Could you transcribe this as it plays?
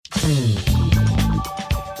Hello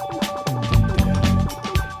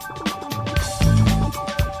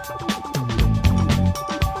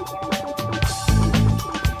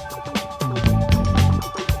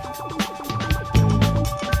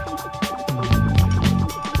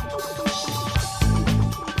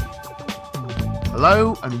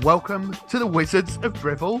and welcome to the Wizards of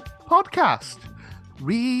Drivel podcast.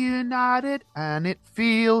 Reunited and it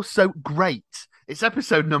feels so great. It's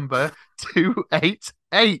episode number 288.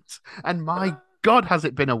 And my God, has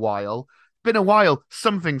it been a while? Been a while.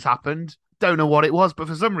 Something's happened. Don't know what it was, but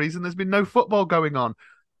for some reason there's been no football going on.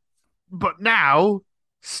 But now,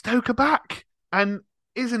 Stoke are back. And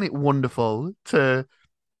isn't it wonderful to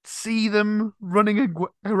see them running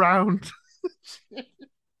around?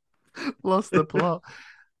 Lost the plot.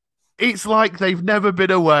 It's like they've never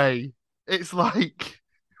been away. It's like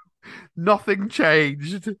nothing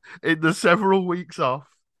changed in the several weeks off.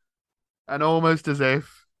 And almost as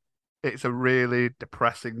if it's a really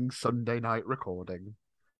depressing Sunday night recording.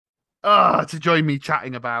 To join me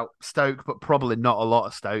chatting about Stoke, but probably not a lot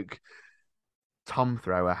of Stoke. Tom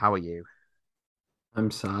Thrower, how are you? I'm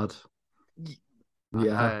sad.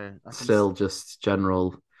 Yeah. Still just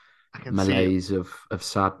general malaise of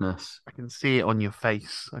sadness. I can see it on your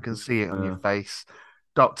face. Your face.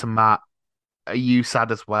 Dr. Matt, are you sad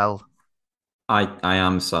as well? I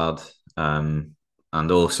am sad. And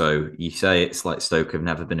also, you say it's like Stoke have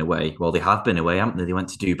never been away. Well, they have been away, haven't they? They went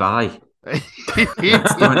to Dubai. They went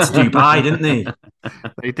to Dubai, didn't they?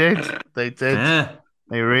 They did. Yeah.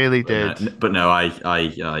 They really did. But no,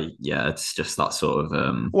 yeah, it's just that sort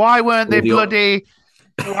of. Why weren't they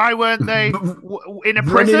Why weren't they in a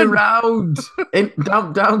prison? Running around in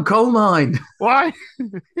down coal mine. Why?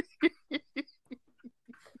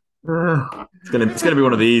 It's gonna be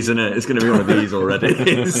one of these, isn't it? It's gonna be one of these already.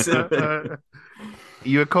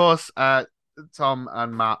 You, of course, Tom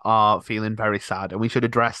and Matt are feeling very sad, and we should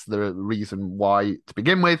address the reason why to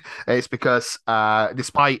begin with. It's because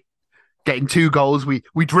despite getting 2 goals, we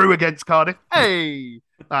drew against Cardiff. Hey,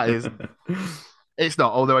 it's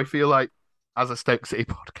not. Although I feel like, as a Stoke City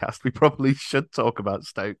podcast, we probably should talk about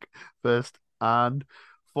Stoke first and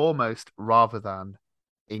foremost, rather than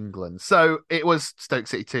England. So it was Stoke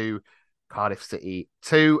City 2, Cardiff City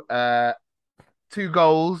 2. 2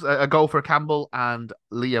 goals, a goal for Campbell and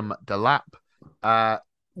Liam Delap,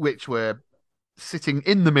 which were sitting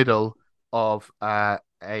in the middle of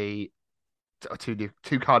two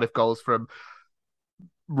Cardiff goals from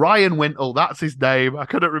Ryan Wintle, that's his name. I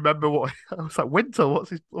couldn't remember what I was like. Wintle,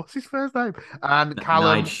 what's his first name? And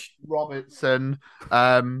Callum Robertson.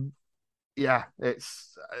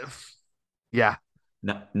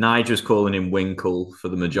 Nigel's calling him Winkle for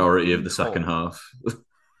the majority of the second half.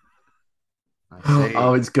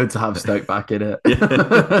 Oh, it's good to have Stoke back in it.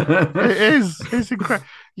 It is. It's incredible.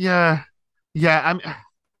 Yeah.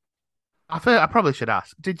 I probably should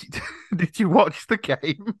ask. Did you watch the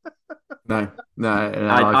game? No.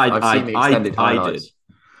 I've seen the extended highlights.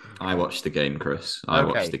 I did. I watched the game, Chris. I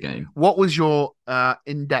watched the game. What was your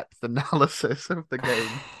in-depth analysis of the game?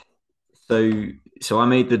 So I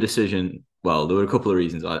made the decision. Well, there were a couple of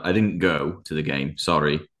reasons. I didn't go to the game.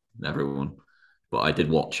 Sorry, everyone, but I did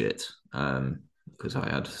watch it because I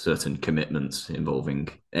had certain commitments involving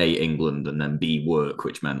A, England, and then B, work,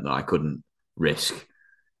 which meant that I couldn't risk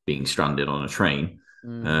being stranded on a train.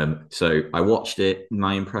 So I watched it.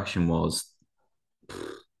 My impression was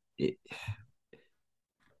it's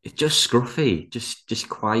just scruffy, just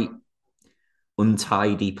quite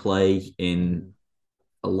untidy play in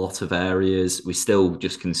a lot of areas. We still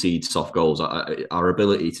just concede soft goals. Our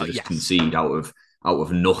ability to just concede out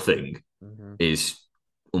of nothing is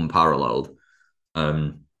unparalleled.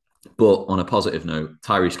 But on a positive note,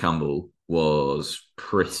 Tyrese Campbell was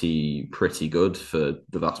pretty good for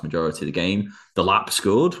the vast majority of the game. The lap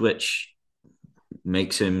scored, which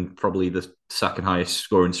makes him probably the second highest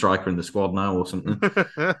scoring striker in the squad now or something.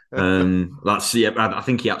 I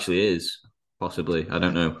think he actually is, possibly. I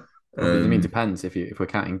don't know. It depends if we're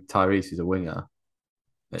counting Tyrese as a winger.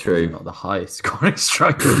 True. He's not the highest scoring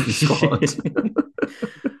striker in the squad.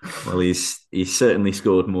 Well, he's certainly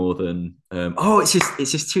scored more than. It's his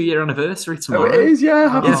 2-year anniversary tomorrow. Oh, it is, yeah.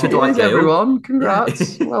 Happy birthday, everyone!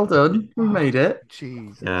 Congrats, well done. We made it.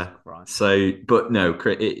 Jesus. Yeah. Christ. So, but no,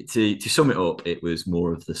 to sum it up, it was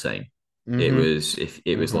more of the same. It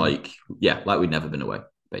was like we'd never been away.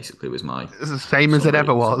 Basically, was my. It's the same as it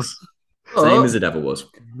ever was. Same as it ever was.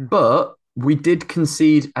 But we did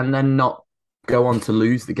concede and then not go on to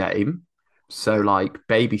lose the game. So, like,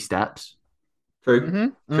 baby steps.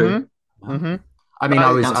 True. I mean,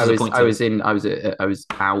 I was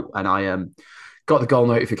out and I got the goal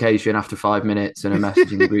notification after 5 minutes and a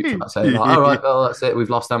message in the group chat saying, like, all right, well, that's it. We've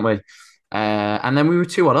lost, haven't we? And then we were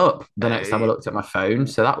 2-1 up the next time I looked at my phone.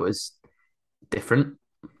 So that was different.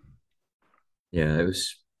 Yeah,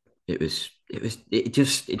 it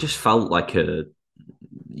just felt like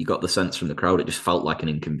you got the sense from the crowd, it just felt like an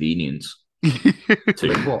inconvenience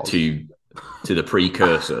to the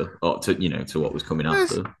precursor or to what was coming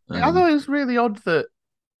after. I thought it was really odd that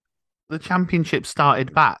the championship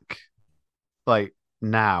started back like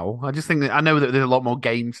now. I just think that I know that there's a lot more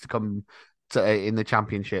games to come in the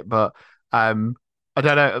championship, but I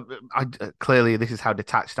don't know. Clearly this is how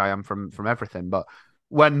detached I am from everything. But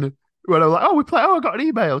when I'm like, oh, we play. Oh, I got an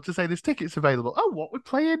email to say there's tickets available. Oh, what we're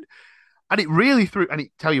playing? And it really threw. And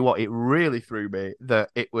tell you what, it really threw me that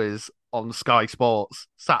it was on Sky Sports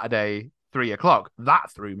Saturday 3 o'clock. That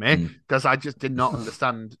threw me because I just did not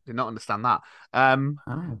understand. Did not understand that.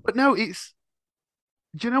 But no, it's.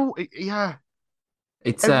 Do you know? Yeah,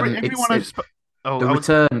 it's everyone it's the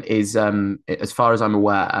return is as far as I'm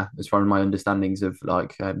aware, as far as my understandings of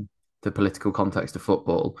like the political context of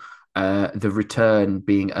football. The return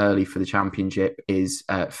being early for the championship is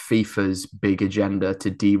FIFA's big agenda to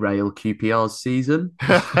derail QPR's season.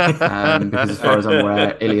 Because as far as I'm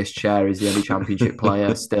aware, Ilias Chair is the only championship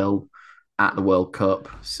player still at the World Cup.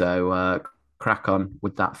 So crack on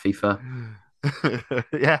with that, FIFA.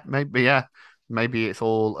 Maybe it's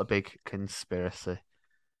all a big conspiracy.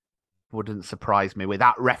 Wouldn't surprise me with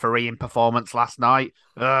that refereeing performance last night.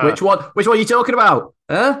 Which one are you talking about?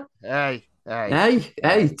 Huh? Hey.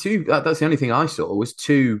 Two. That's the only thing I saw was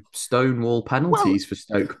 2 Stonewall penalties for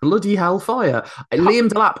Stoke. Bloody hellfire! Liam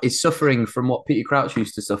Delap is suffering from what Peter Crouch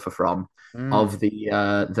used to suffer from, of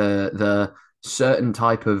the certain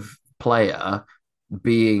type of player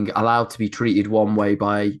being allowed to be treated one way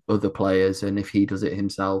by other players, and if he does it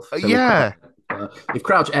himself, if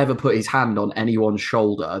Crouch ever put his hand on anyone's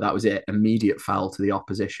shoulder, that was it. Immediate foul to the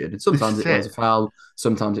opposition. And sometimes it was a foul,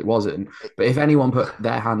 sometimes it wasn't. But if anyone put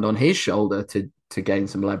their hand on his shoulder to gain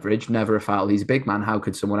some leverage, never a foul. He's a big man. How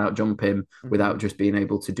could someone outjump him without just being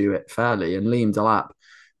able to do it fairly? And Liam Delap,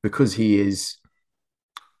 because he is,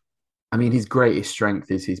 I mean, his greatest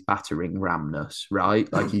strength is his battering ramness, right?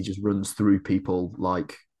 Like he just runs through people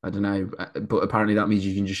like, I don't know, but apparently that means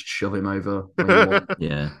you can just shove him over when you want.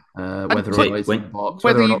 Yeah. Whether or not it's in the box,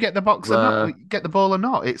 whether you get the box or not, get the ball or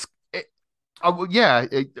not.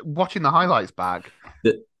 Watching the highlights back.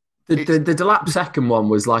 The Delap second one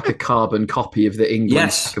was like a carbon copy of the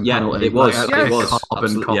England second penalty. It was. It was a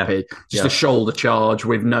carbon copy. Just a shoulder charge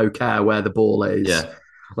with no care where the ball is. Yeah.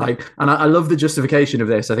 And I love the justification of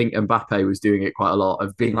this. I think Mbappe was doing it quite a lot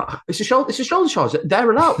of being like, it's a shoulder charge. They're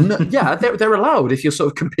allowed. No, they're allowed if you're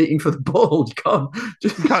sort of competing for the ball. You can't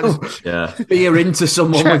just spear into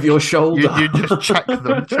someone with your shoulder. You just check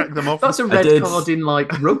them off. That's a red card in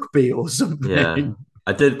like rugby or something. Yeah.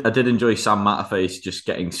 I did enjoy Sam Matterface just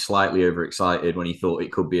getting slightly overexcited when he thought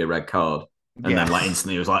it could be a red card. And then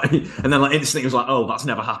instantly it was like, oh, that's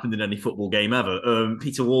never happened in any football game ever.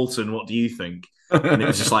 Peter Walton, what do you think? And it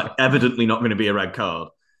was just like evidently not going to be a red card.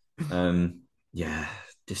 They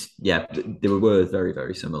were very,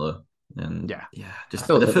 very similar. And just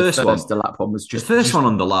the first one. The lap one was just the first one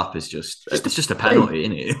on the lap is just a penalty,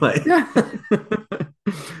 isn't it? Like,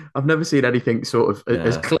 I've never seen anything sort of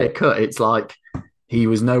as clear cut. It's like he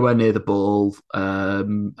was nowhere near the ball,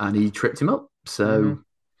 and he tripped him up. So.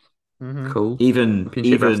 Cool. Even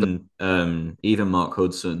Mark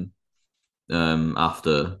Hudson,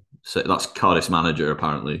 after that's Cardiff's manager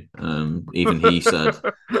apparently. Even he said,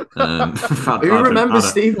 "Who remembers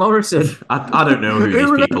Steve Morrison? I don't know who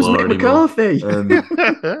these people are anymore."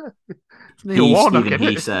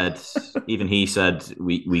 Even he said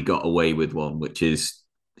we got away with one, which is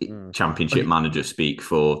championship manager speak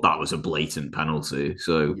for that was a blatant penalty.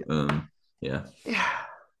 So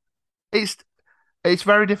It's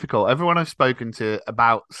very difficult. Everyone I've spoken to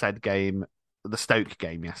about said game, the Stoke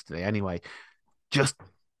game yesterday, anyway, just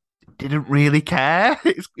didn't really care.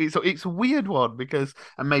 It's a weird one because,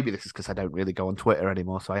 and maybe this is because I don't really go on Twitter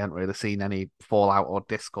anymore, so I haven't really seen any fallout or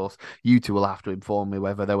discourse. You two will have to inform me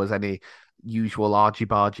whether there was any usual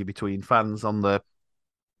argy-bargy between fans on the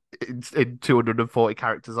in 240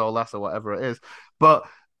 characters or less or whatever it is. But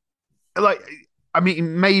I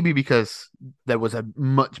mean, maybe because there was a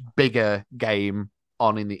much bigger game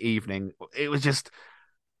on in the evening. It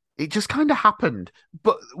just kind of happened.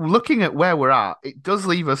 But looking at where we're at, it does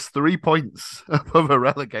leave us 3 points above a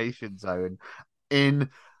relegation zone in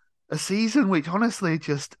a season which honestly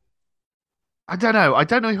just, I don't know. I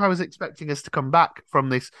don't know if I was expecting us to come back from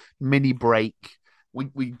this mini break.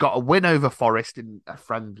 We got a win over Forest in a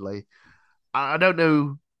friendly. I don't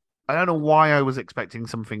know I don't know why I was expecting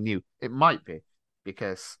something new. It might be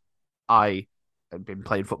because I had been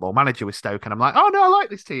playing Football Manager with Stoke, and I'm like, oh no, I like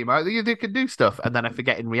this team. They can do stuff, and then I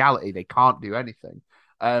forget in reality they can't do anything.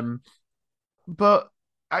 Um, but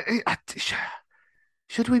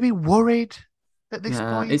should we be worried at this Yeah,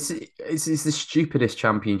 point? it's the stupidest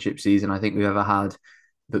championship season I think we've ever had.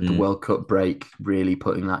 The Mm. World Cup break really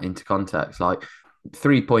putting that into context. Like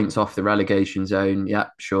 3 points off the relegation zone. Yeah,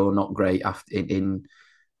 sure, not great after in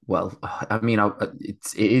well, I mean, it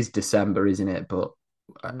is December, isn't it? But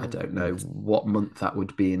I Mm. don't know what month that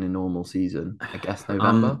would be in a normal season. I guess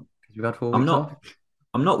November Um, because we've had four I'm weeks off. not.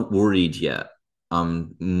 I'm not worried yet.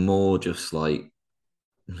 I'm more just like,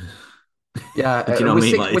 do Yeah, you know what I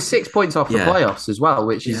mean? Like, we're 6 points off the yeah, playoffs as well,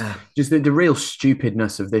 which is yeah, just the real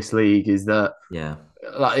stupidness of this league is that yeah,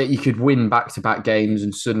 like you could win back-to-back games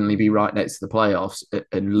and suddenly be right next to the playoffs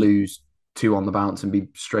and lose two on the bounce and be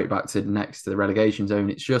straight back to next to the relegation zone.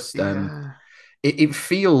 It's just Yeah. it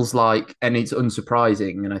feels like, and it's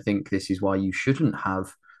unsurprising, and I think this is why you shouldn't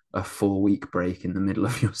have a 4 week break in the middle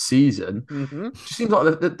of your season. Mm-hmm. It just seems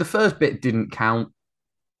like the first bit didn't count.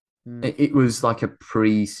 Mm. It was like a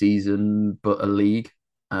pre-season, but a league,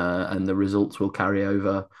 and the results will carry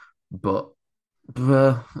over. But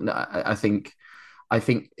I think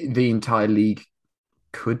the entire league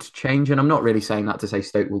could change, and I'm not really saying that to say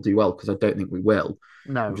Stoke will do well because I don't think we will.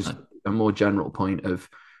 I'm No, just a more general point of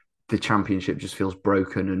the championship just feels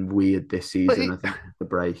broken and weird this but season. it, I think the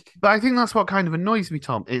break. but I think that's what kind of annoys me,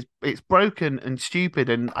 Tom. It's broken and stupid,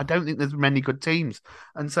 and I don't think there's many good teams,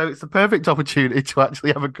 and so it's the perfect opportunity to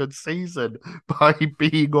actually have a good season by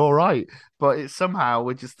being all right. But it's somehow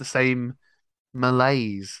we're just the same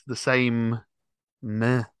malaise, the same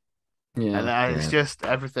meh, and Yeah. it's yeah, just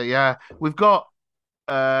everything. Yeah, we've got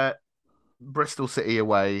uh Bristol City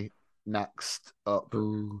away next up,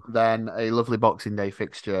 Ooh. then a lovely Boxing Day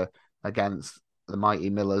fixture against the mighty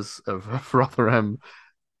Millers of Rotherham.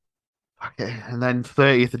 Okay, and then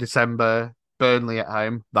 30th of December, Burnley at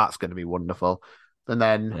home. That's going to be wonderful. And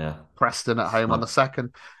then yeah. Preston at home on the Uh,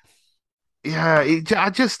 second. Yeah,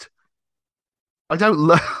 I don't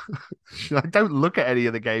look I don't look at any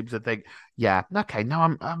of the games and think, yeah, okay, no,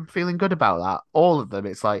 I'm feeling good about that. All of them,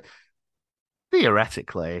 it's like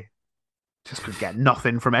theoretically, just could get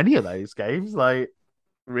nothing from any of those games. Like,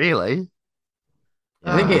 really?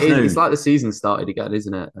 I think yeah. it There's is. It's no. like the season started again,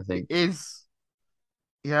 isn't it? I It think. is.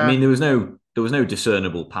 I Yeah. mean, there was no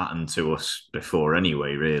discernible pattern to us before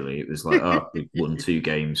anyway. Really, it was like, oh, we've won 2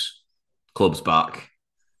 games, club's back.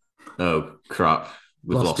 Oh crap,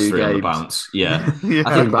 we've Lost lost two 3 on the games. bounce. Yeah,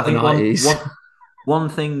 I Yeah. Bring think I back the think one 90s. one one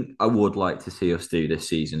thing I would like to see us do this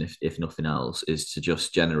season, if nothing else, is to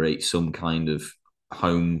just generate some kind of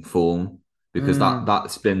home form because Mm,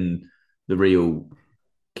 that's been the real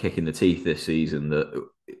kick in the teeth this season. That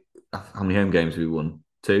how many home games have we won?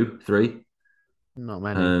 Two, three. not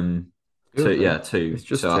many. Um, Two, I think. two. It's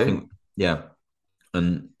just So I two. think yeah,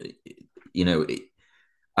 and you know,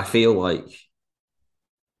 I feel like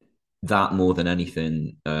that more than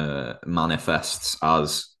anything manifests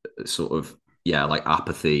as sort of yeah, like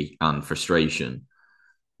apathy and frustration.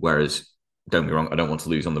 Whereas, don't be wrong, I don't want to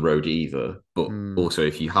lose on the road either. But Mm, also,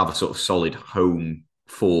 if you have a sort of solid home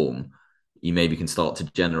form, you maybe can start to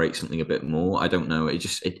generate something a bit more. I don't know. It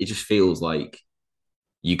just feels like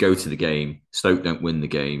you go to the game, Stoke don't win the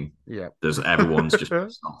game. yeah. There's everyone's just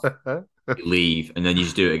pissed off. You leave, and then you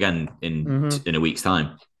just do it again hmm in a week's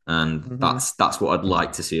time. And hmm that's what I'd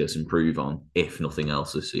like to see us improve on, if nothing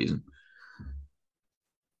else this season.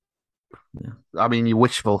 Yeah. I mean, you're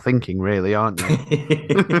wishful thinking, really, aren't you?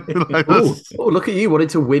 Like, Oh, that's- oh! Look at you wanting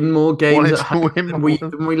to win more games wanted at to home win than more.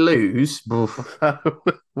 we lose. Oof.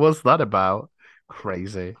 What's that about?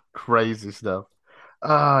 Crazy, crazy stuff.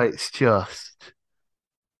 Ah, it's just,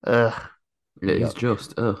 It is yuck.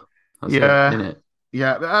 just, that's it, Yeah, isn't it?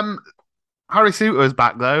 yeah. Harry Suter's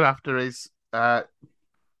back though after his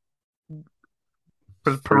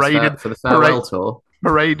paraded For the parade farewell tour.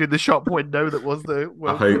 parade in the shop window that was the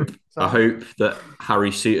I World Cup hope I tie. hope that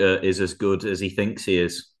Harry Suter is as good as he thinks he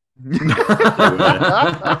is.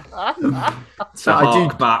 So to I do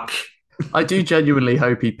hark back. I do genuinely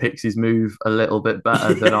hope he picks his move a little bit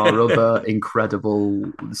better than our other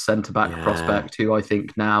incredible centre back Yeah. prospect, who I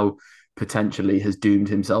think now potentially has doomed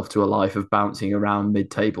himself to a life of bouncing around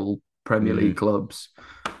mid table Premier League Mm, clubs.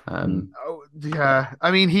 mm. Oh, yeah.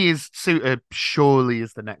 I mean, he is Suter. Surely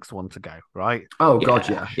is the next one to go, right? Oh, God, Yeah,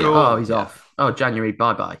 yeah. yeah, Oh, Surely, he's yeah. off. Oh, January,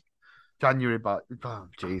 bye bye. January, but oh,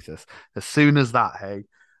 Jesus, as soon as that, hey.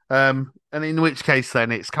 And in which case,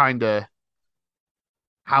 then it's kind of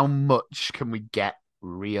how much can we get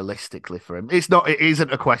realistically for him. It's not. It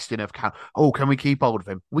isn't a question of can we keep hold of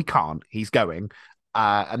him? We can't. He's going.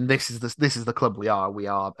 And this is the club we are. We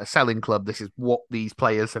are a selling club. This is what these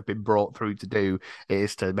players have been brought through to do,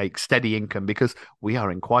 is to make steady income, because we are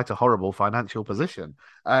in quite a horrible financial position.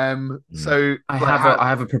 So I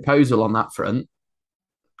have a proposal on that front.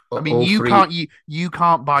 I mean, you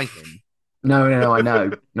can't buy him. No, I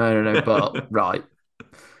know. No. But right,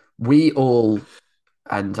 we all,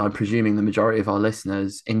 and I'm presuming the majority of our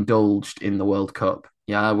listeners, indulged in the World Cup.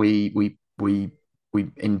 Yeah, we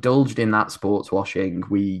indulged in that sports washing.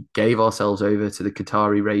 We gave ourselves over to the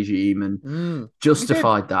Qatari regime and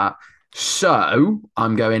justified that. So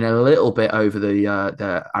I'm going a little bit over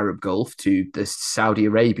the Arab Gulf to the Saudi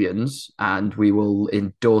Arabians, and we will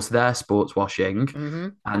endorse their sports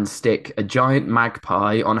washing and stick a giant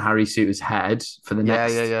magpie on Harry Suter's head for the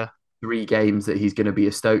next 3 games that he's going to be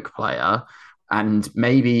a Stoke player, and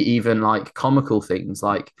maybe even like comical things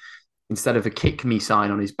like, instead of a kick me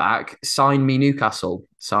sign on his back, sign me Newcastle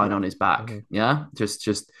sign on his back. Yeah,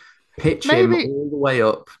 just pitch him all the way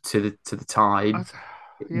up to the tide.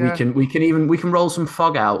 We can roll some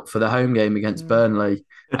fog out for the home game against Burnley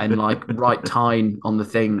and like write Tyne on the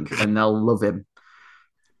thing, and they'll love him.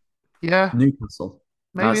 Yeah, Newcastle.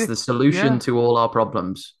 That's the solution to all our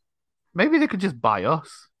problems. Maybe they could just buy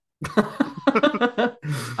us.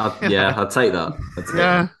 I'd take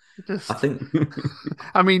that. Just, I think.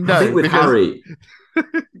 I mean, no. I think with Harry.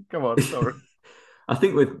 Come on, sorry. I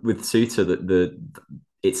think with Suter that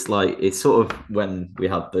it's sort of when we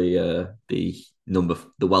had the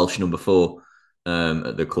Welsh number 4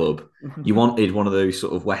 at the club. You wanted one of those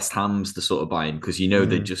sort of West Hams to sort of buy him, because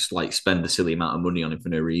they just like spend a silly amount of money on him for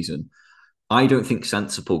no reason. I don't think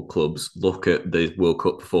sensible clubs look at the World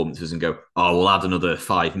Cup performances and go, "Oh, we'll add another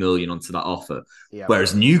 5 million onto that offer." Yeah.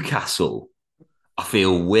 Whereas Newcastle, I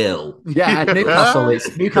feel, will. Yeah, Newcastle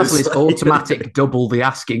is automatic double the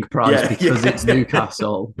asking price because it's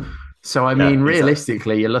Newcastle. So I mean,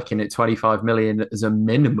 realistically, you're looking at 25 million as a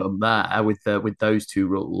minimum there with those 2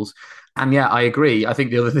 rules. And yeah, I agree. I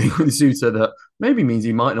think the other thing with Suter that maybe means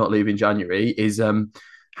he might not leave in January is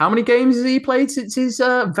how many games has he played since his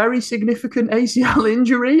very significant ACL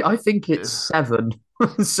injury? I think it's 7.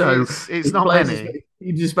 So it's not many.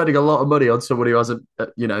 He's just spending a lot of money on someone who hasn't,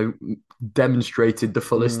 demonstrated the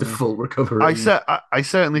fullest of full recovery. I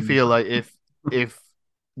certainly feel like if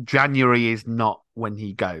January is not when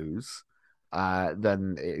he goes,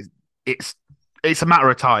 then it's a matter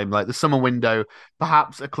of time. Like the summer window,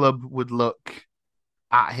 perhaps a club would look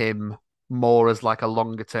at him more as like a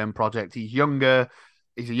longer term project. He's younger.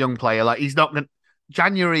 He's a young player. Like he's not.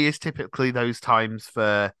 January is typically those times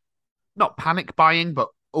for not panic buying, but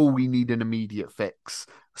we need an immediate fix.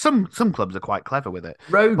 Some clubs are quite clever with it.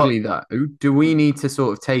 Roguely, though, do we need to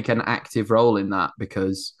sort of take an active role in that?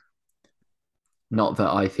 Because not that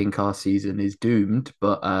I think our season is doomed,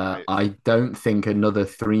 but I don't think another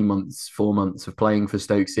 3 months, 4 months of playing for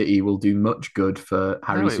Stoke City will do much good for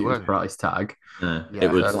Harry Suter's price tag.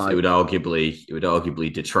 It would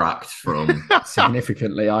arguably detract from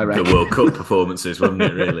significantly, I reckon, the World Cup performances, wouldn't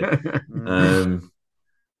it? Really.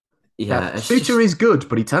 Suter is good,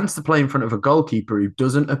 but he tends to play in front of a goalkeeper who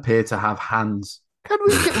doesn't appear to have hands. Can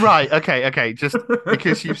we get right? Okay. Just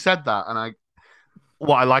because you've said that, and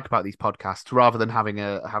what I like about these podcasts, rather than having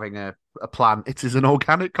a plan, it is an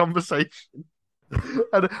organic conversation.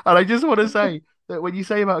 and I just want to say that when you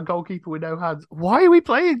say about a goalkeeper with no hands, why are we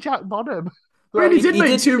playing Jack Bonham? He did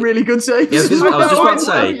make 2 really good saves. Yeah, I was just about to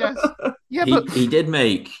say, yes. He did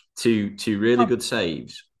make two really good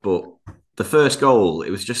saves, but the first goal, it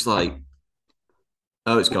was just like,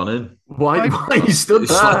 oh, it's gone in. Why are you stood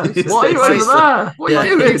there? Why are you over there? What are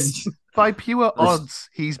you doing? By pure odds,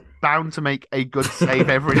 he's bound to make a good save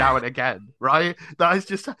every now and again, right? That is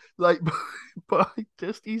just like, but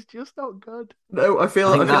he's just not good. No, I feel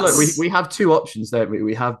like we have 2 options, don't we?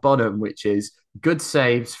 We have Bonham, which is good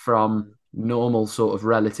saves from normal sort of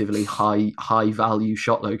relatively high value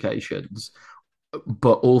shot locations,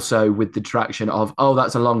 but also with the traction of, oh,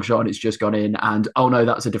 that's a long shot and it's just gone in, and oh no,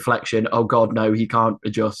 that's a deflection. Oh god, no, he can't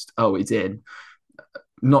adjust. Oh, it's in.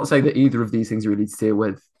 Not saying that either of these things really to deal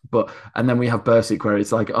with, and then we have Bursic where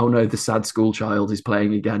it's like, oh no, the sad school child is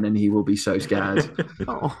playing again and he will be so scared.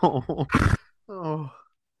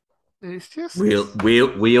 It's just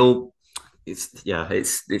we'll. It's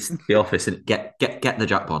the office, and get the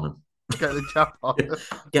Jack Bonham. Get the Jack Bonham.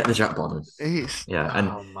 Get the Jack Bonham.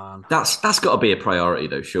 Man. That's got to be a priority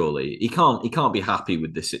though. Surely he can't be happy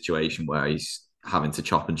with this situation where he's having to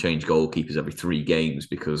chop and change goalkeepers every 3 games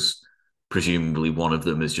because presumably one of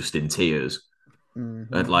them is just in tears.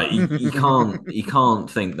 And like you can't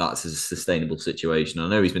think that's a sustainable situation. I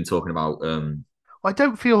know he's been talking about I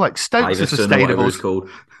don't feel like Stokes is Iverson or whatever sustainable. it's called.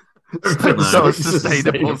 Stokes No. not a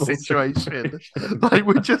sustainable situation. Like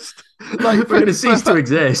we're just like we're going to cease to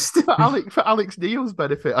exist. For Alex Neil's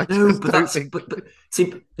benefit. I No, just but don't that's think. but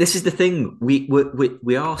see, this is the thing.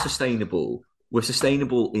 We are sustainable. We're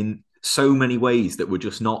sustainable in so many ways that we're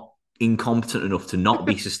just not incompetent enough to not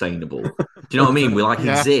be sustainable. Do you know what I mean? We like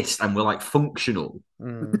Yeah. exist and we're like functional.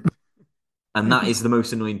 And that is the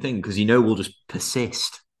most annoying thing because we'll just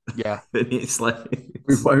persist. Yeah. It's like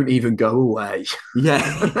we won't even go away.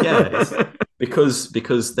 Yeah.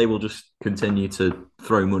 Because they will just continue to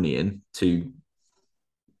throw money in to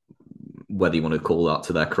whether you want to call that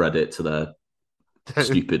to their credit, to their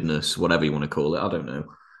stupidness, whatever you want to call it. I don't know.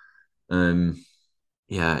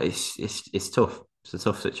 Yeah, it's tough. It's a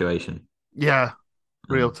tough situation. Yeah.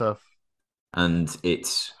 Real tough. And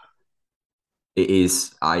it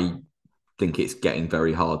is. I think it's getting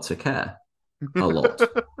very hard to care a lot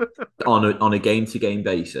on a game to game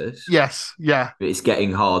basis. Yes. Yeah. It's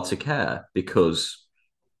getting hard to care because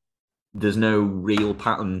there's no real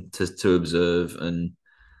pattern to observe, and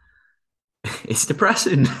it's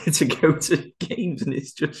depressing to go to games and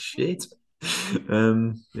it's just shit.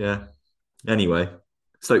 Yeah. Anyway,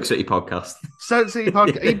 Stoke City podcast. Stoke City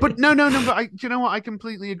podcast, but no. But do you know what? I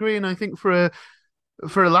completely agree, and I think for a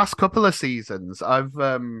last couple of seasons, I've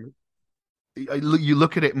you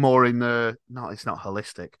look at it more in the no, it's not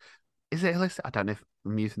holistic. Is it holistic? I don't know if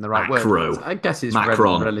I'm using the right Macro. word. I guess it's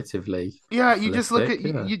relatively. Yeah, you just look at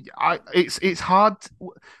it's hard.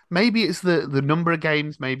 Maybe it's the number of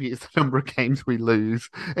games. Maybe it's the number of games we lose.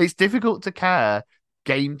 It's difficult to care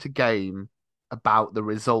game to game about the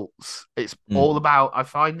results. It's all about. I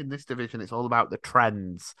find in this division, it's all about the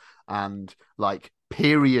trends and like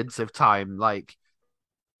periods of time. Like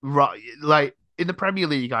in the Premier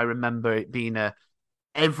League, I remember it being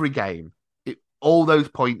every game. All those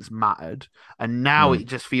points mattered, and now it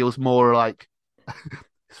just feels more like it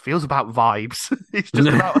feels about vibes. It's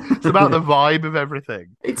about the vibe of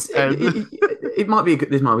everything. It might be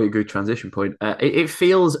this might be a good transition point. It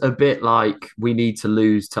feels a bit like we need to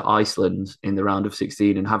lose to Iceland in the round of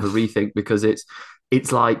 16 and have a rethink because it's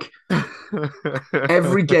like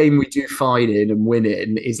every game we do fine in and win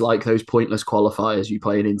in is like those pointless qualifiers you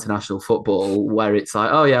play in international football where it's like,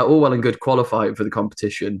 oh yeah, all well and good qualifying for the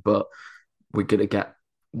competition, but we're going to get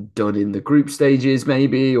done in the group stages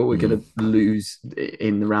maybe, or we're going to lose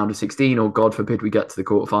in the round of 16, or God forbid we get to the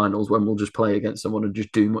quarterfinals when we'll just play against someone and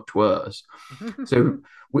just do much worse. So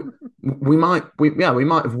we might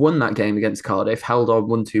have won that game against Cardiff, held on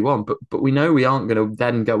 1-2-1, but we know we aren't going to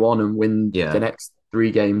then go on and win the next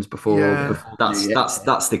 3 games before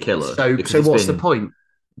that's the killer. So what's the point?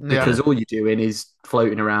 Because all you're doing is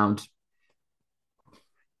floating around.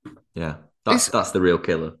 Yeah, that's the real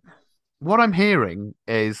killer. What I'm hearing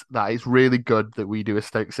is that it's really good that we do a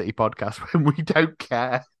Stoke City podcast when we don't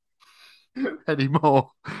care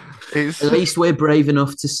anymore. At least we're brave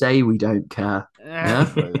enough to say we don't care. Yeah.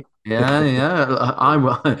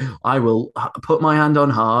 I will put my hand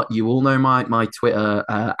on heart. You all know my Twitter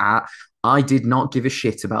at. I did not give a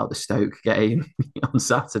shit about the Stoke game on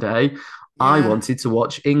Saturday. I wanted to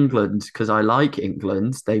watch England because I like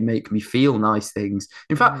England. They make me feel nice things.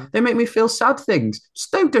 In fact, they make me feel sad things.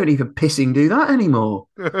 Stoke don't even pissing do that anymore.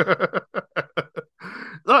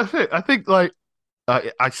 That's it. I think,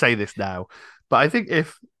 I say this now, but I think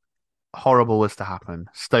if horrible was to happen,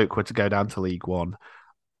 Stoke were to go down to League One,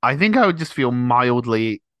 I think I would just feel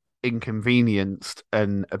mildly inconvenienced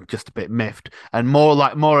and just a bit miffed, and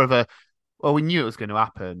more of a, well, we knew it was going to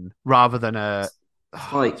happen, rather than it's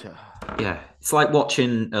like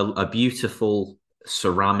watching a beautiful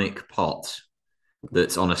ceramic pot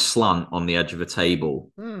that's on a slant on the edge of a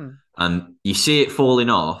table, and you see it falling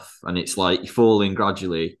off, and it's like falling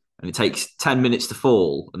gradually, and it takes 10 minutes to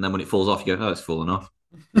fall, and then when it falls off, you go, "Oh, it's fallen off."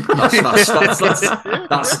 That's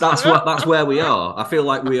where we are. I feel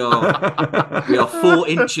like we are 4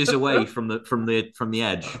 inches away from the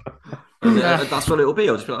edge. And that's what it'll be.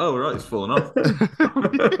 I'll just be like, "Oh, right, it's fallen off."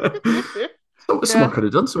 Someone could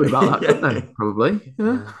have done something about that, couldn't they? Probably.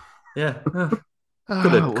 Yeah.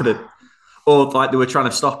 Could have. Or like they were trying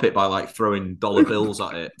to stop it by like throwing dollar bills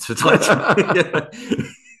at it.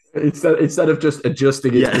 Instead of just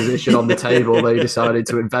adjusting its position on the table, they decided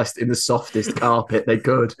to invest in the softest carpet they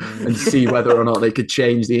could and see whether or not they could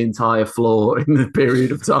change the entire floor in a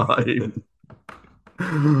period of time.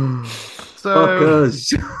 So,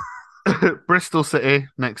 Bristol City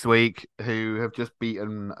next week, who have just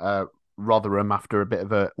beaten Rotherham after a bit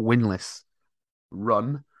of a winless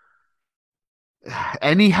run.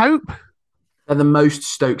 Any hope? They're the most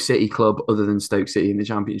Stoke City club other than Stoke City in the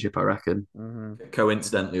Championship, I reckon.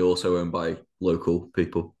 Coincidentally, also owned by local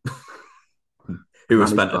people who have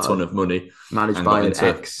spent a ton of money managed by an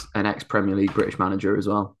ex Premier League British manager as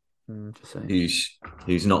well. Just saying.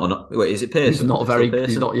 Who's not an wait? Is it Pearson? He's not very.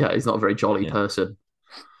 He's not. Yeah, he's not a very jolly person.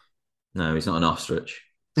 No, he's not an ostrich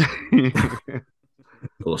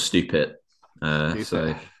or stupid.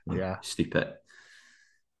 So yeah, stupid.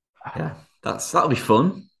 Yeah, that'll be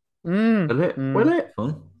fun. Will it? Will it?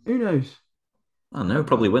 Fun. Who knows? I don't know.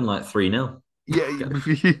 Probably win like 3-0. Yeah,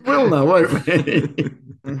 we'll know, won't we?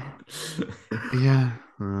 Yeah.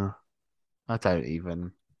 I don't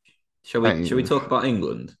even. Shall we talk about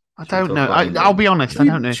England? I don't know. I'll be honest. I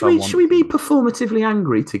don't know. Should we be performatively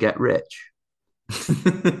angry to get rich?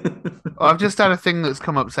 I've just had a thing that's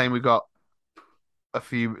come up saying we've got a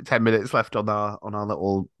few 10 minutes left on our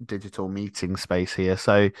little digital meeting space here.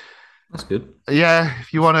 So that's good. Yeah,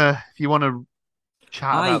 if you wanna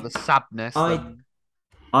chat about the sadness.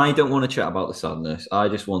 I don't want to chat about the sadness. I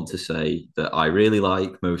just want to say that I really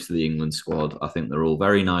like most of the England squad. I think they're all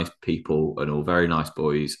very nice people and all very nice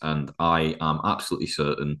boys. And I am absolutely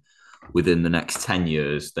certain within the next 10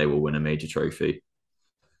 years, they will win a major trophy.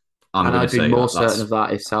 I'd be more certain of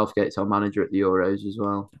that if Southgate's our manager at the Euros as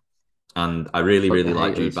well. And I really, really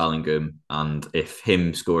like Jude Bellingham. And if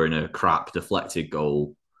him scoring a crap deflected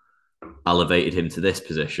goal elevated him to this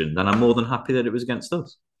position, then I'm more than happy that it was against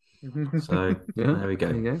us. So there we go.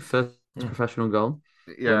 There you go. First professional goal.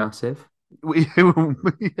 Yeah, massive.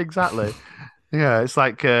 Exactly. Yeah, it's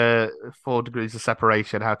like 4 degrees of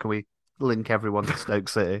separation. How can we link everyone to Stoke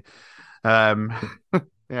City?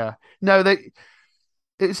 Yeah, no,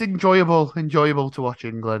 it's enjoyable to watch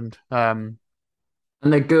England. And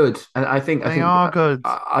they're good. And I think they are good.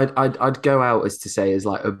 I'd go out as to say, as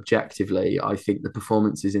like objectively, I think the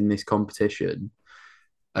performances in this competition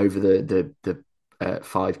over the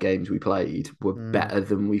 5 games we played were better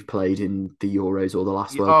than we've played in the Euros or the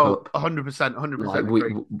last World Cup.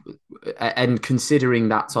 100%. And considering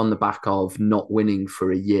that's on the back of not winning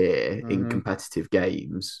for a year in competitive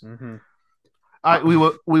games. We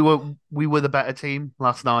were the better team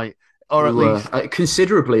last night, or at least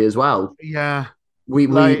considerably as well. Yeah. We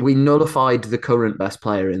nullified the current best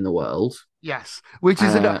player in the world. Yes, which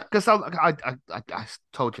is because I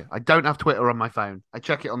told you I don't have Twitter on my phone. I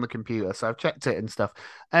check it on the computer, so I've checked it and stuff.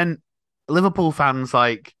 And Liverpool fans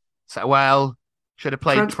say, "Well, should have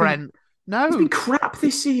played Trent." No, it's been crap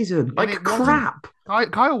this season. Crap.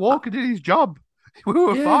 Kyle Walker did his job. We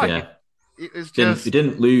were fine. Yeah. It was just we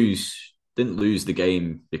didn't lose the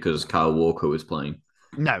game because Kyle Walker was playing.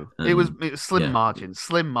 No, it was slim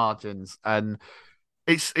margins, and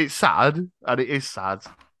it's sad, and it is sad.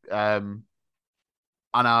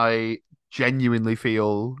 And I genuinely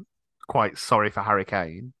feel quite sorry for Harry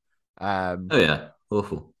Kane.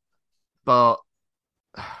 Awful. But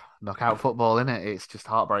knockout football, innit? It's just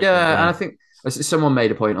heartbreaking. Yeah, and I think someone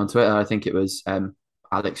made a point on Twitter. I think it was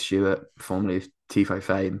Alex Stewart, formerly of Tifo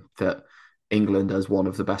fame, that England, as one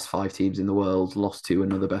of the best 5 teams in the world, lost to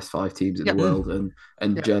another best 5 teams in the world,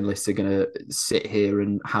 and journalists are going to sit here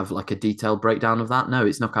and have like a detailed breakdown of that. No,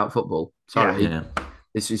 it's knockout football. Sorry. Yeah.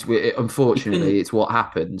 This is unfortunately it's what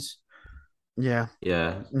happens. Yeah,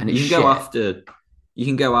 and you can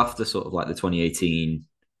go after sort of like the 2018,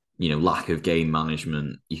 lack of game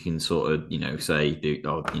management. You can sort of say,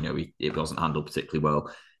 it wasn't handled particularly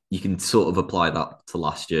well. You can sort of apply that to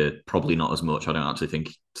last year. Probably not as much. I don't actually think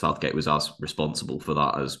Southgate was as responsible for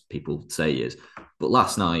that as people say he is. But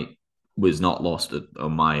last night was not lost, in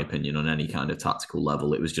my opinion, on any kind of tactical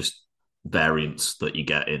level. It was just variance that you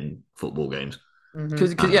get in football games.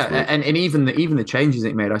 Because and even the changes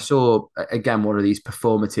it made, I saw again one of these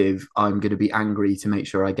performative, I'm going to be angry to make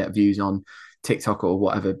sure I get views on TikTok or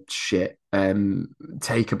whatever shit.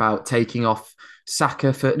 Taking off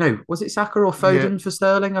Saka was it Saka or Foden for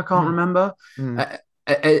Sterling? I can't remember.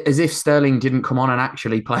 As if Sterling didn't come on and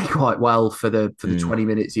actually play quite well for the 20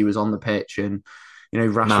 minutes he was on the pitch, and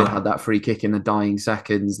Rashford had that free kick in the dying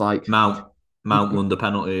seconds. Like Mount won the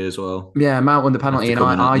penalty as well. Yeah, Mount won the penalty, and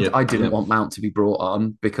I didn't want Mount to be brought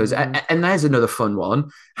on because, and there's another fun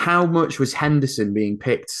one. How much was Henderson being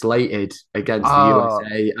slated against the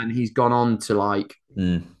USA, and he's gone on to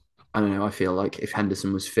I don't know. I feel like if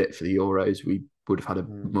Henderson was fit for the Euros, we would have had a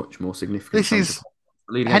much more significant. This is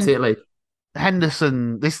leading to Italy.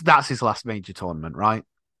 Henderson. That's his last major tournament, right?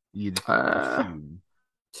 You'd assume.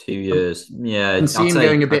 2 years. Yeah. And see him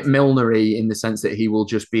going a bit Milnery in the sense that he will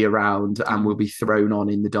just be around and will be thrown on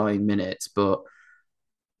in the dying minutes. But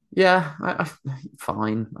yeah,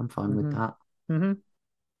 fine. I'm fine with that. Mm-hmm.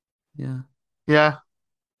 Yeah. Yeah.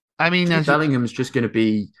 I mean, Bellingham's just going to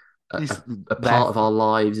be He's a there. part of our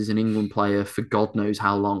lives as an England player for God knows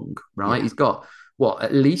how long, right? Yeah. He's got what,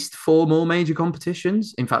 at least 4 more major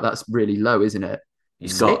competitions. In fact, that's really low, isn't it?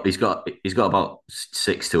 He's got Six? he's got he's got about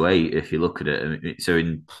 6 to 8 if you look at it. So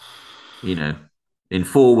you know in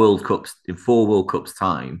 4 World Cups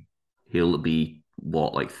time, he'll be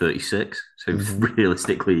what, like 36. So Mm-hmm.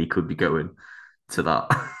 realistically, he could be going to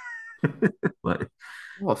that. Like,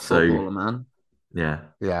 What a so footballer, man. yeah,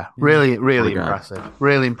 Yeah, Yeah. really, what a really guy. impressive.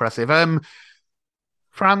 Really impressive.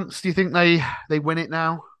 France, do you think they win it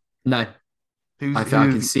now? No, Who's I who?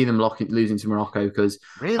 can see them losing to Morocco because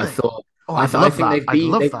I Really? thought Oh, I'd I love think that. I'd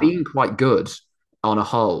love they've that. been quite good on a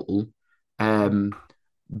whole, um,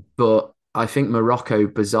 but I think Morocco,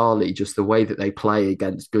 bizarrely, just the way that they play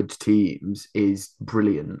against good teams is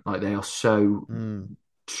brilliant. Like they are so Mm.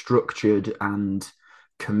 structured and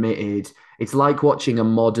committed. It's like watching a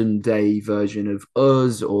modern day version of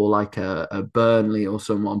us or like a Burnley or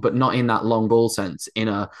someone, but not in that long ball sense. In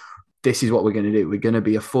a, this is what we're going to do. We're going to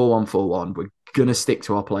be a 4-1-4-1. We're going to stick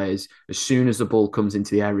to our players. As soon as the ball comes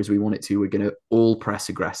into the areas we want it to, we're going to all press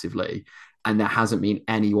aggressively. And there hasn't been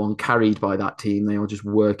anyone carried by that team. They are just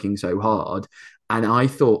working so hard. And I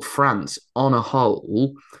thought France, on a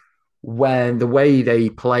whole, when the way they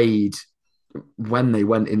played when they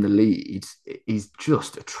went in the lead is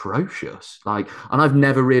just atrocious. Like, and I've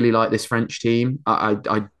never really liked this French team. I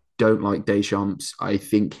don't like Deschamps. I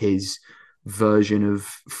think his version of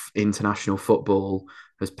international football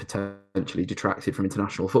has potentially detracted from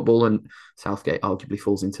international football, and Southgate arguably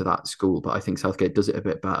falls into that school. But I think Southgate does it a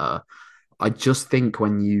bit better. I just think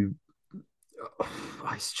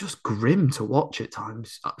it's just grim to watch at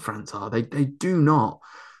times. France are they do not,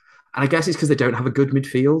 and I guess it's because they don't have a good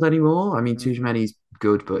midfield anymore. I mean, Mm. Tujmani's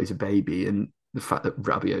good, but he's a baby, and the fact that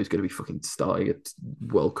Rabiot is going to be fucking starting at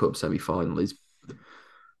World Cup semi final is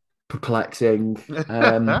perplexing.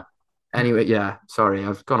 Anyway, yeah, sorry,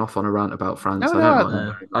 I've gone off on a rant about No, France. I no. don't like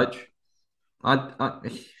them very I,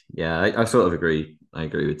 much. I sort of agree. I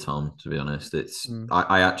agree with Tom. To be honest, Mm.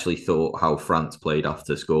 I actually thought how France played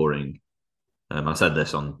after scoring. I said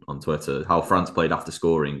this on Twitter. How France played after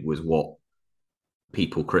scoring was what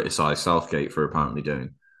people criticised Southgate for apparently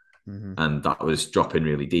doing, Mm-hmm. and that was dropping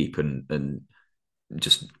really deep and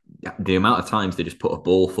just the amount of times they just put a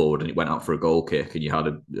ball forward and it went out for a goal kick, and you had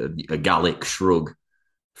a Gallic shrug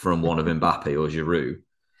from one of Mbappe or Giroud.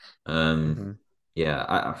 Mm-hmm.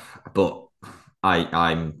 Yeah, but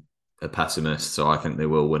I'm a pessimist, so I think they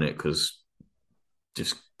will win it because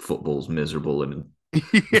just football's miserable and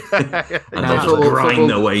Yeah, and Now, they'll just exactly. grind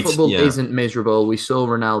their way. football Yeah, isn't miserable. We saw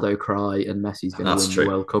Ronaldo cry, and Messi's going to that's win the true.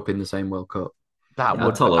 World Cup in the same World Cup. That Yeah, I'd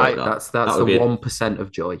would tolerate I that. That That's would the be 1%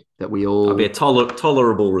 of joy that we that'd be a all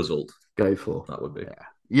tolerable result. go for. That would be. yeah.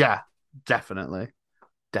 Yeah, definitely.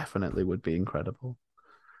 Definitely would be incredible.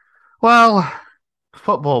 Well,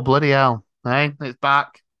 football, bloody hell. Hey, it's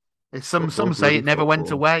back. It's some Football, say bloody it never went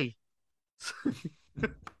football. away.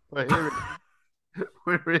 But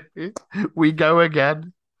here we go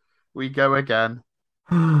again. We go again.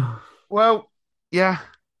 Well, yeah.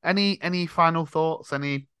 Any final thoughts?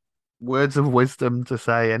 Any words of wisdom to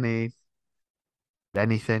say? Anything?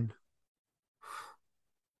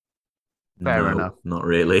 Fair enough. No, not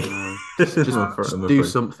really. No, just I'm do afraid.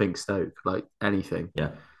 something, Stoke. Like anything.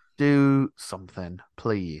 Yeah. Do something,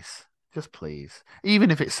 please. Just please. Even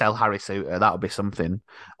if it's sell Harry Suter, that would be something.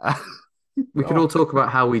 We could Oh, all talk about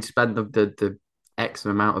how we'd spent the X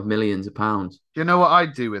amount of millions of pounds. do you know what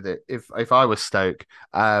I'd do with it if I was Stoke?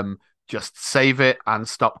 Just save it and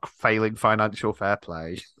stop failing financial fair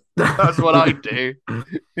play. That's what I'd do.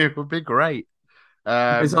 It would be great.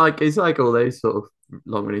 Um, It's like all those sort of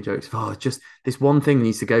long running jokes. Oh, just this one thing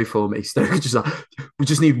needs to go for me. Stoke are just like we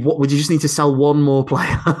just need to sell one more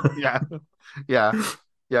player. yeah, yeah,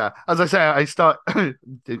 yeah. As I say,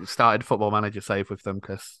 started Football Manager save with them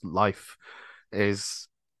because life is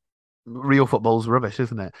real football's rubbish,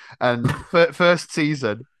 isn't it? And first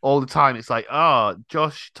season, all the time, it's like, oh,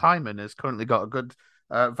 Josh Timon has currently got a good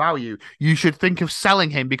value. You should think of selling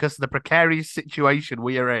him because of the precarious situation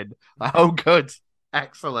we are in. Oh, good.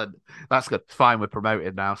 Excellent. That's good. Fine, we're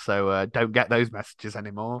promoted now, so don't get those messages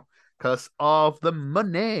anymore because of the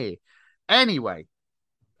money. Anyway,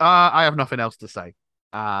 I have nothing else to say,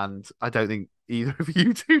 and I don't think either of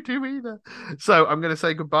you two do either. So I'm going to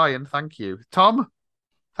say goodbye and thank you. Tom,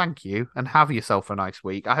 thank you, and have yourself a nice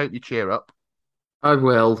week. I hope you cheer up. I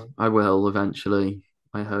will. I will eventually.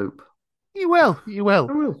 I hope. You will. You I will.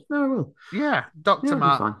 will. No, I will. Yeah. Yeah, Dr. it'll be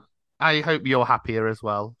Matt, fine. I hope you're happier as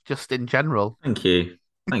well, just in general. Thank you.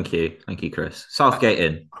 Thank you. Thank you, Chris. Southgate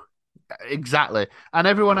in. Exactly. And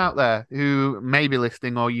everyone out there who may be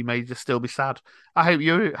listening or you may just still be sad, I hope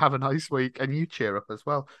you have a nice week and you cheer up as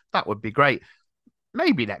well. That would be great.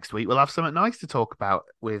 Maybe next week we'll have something nice to talk about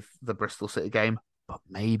with the Bristol City game, but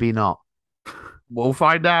maybe not. We'll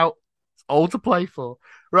find out. It's all to play for.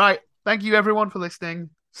 Right. Thank you everyone for listening.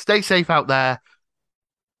 Stay safe out there.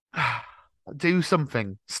 Do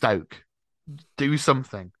something, Stoke. Do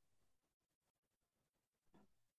something.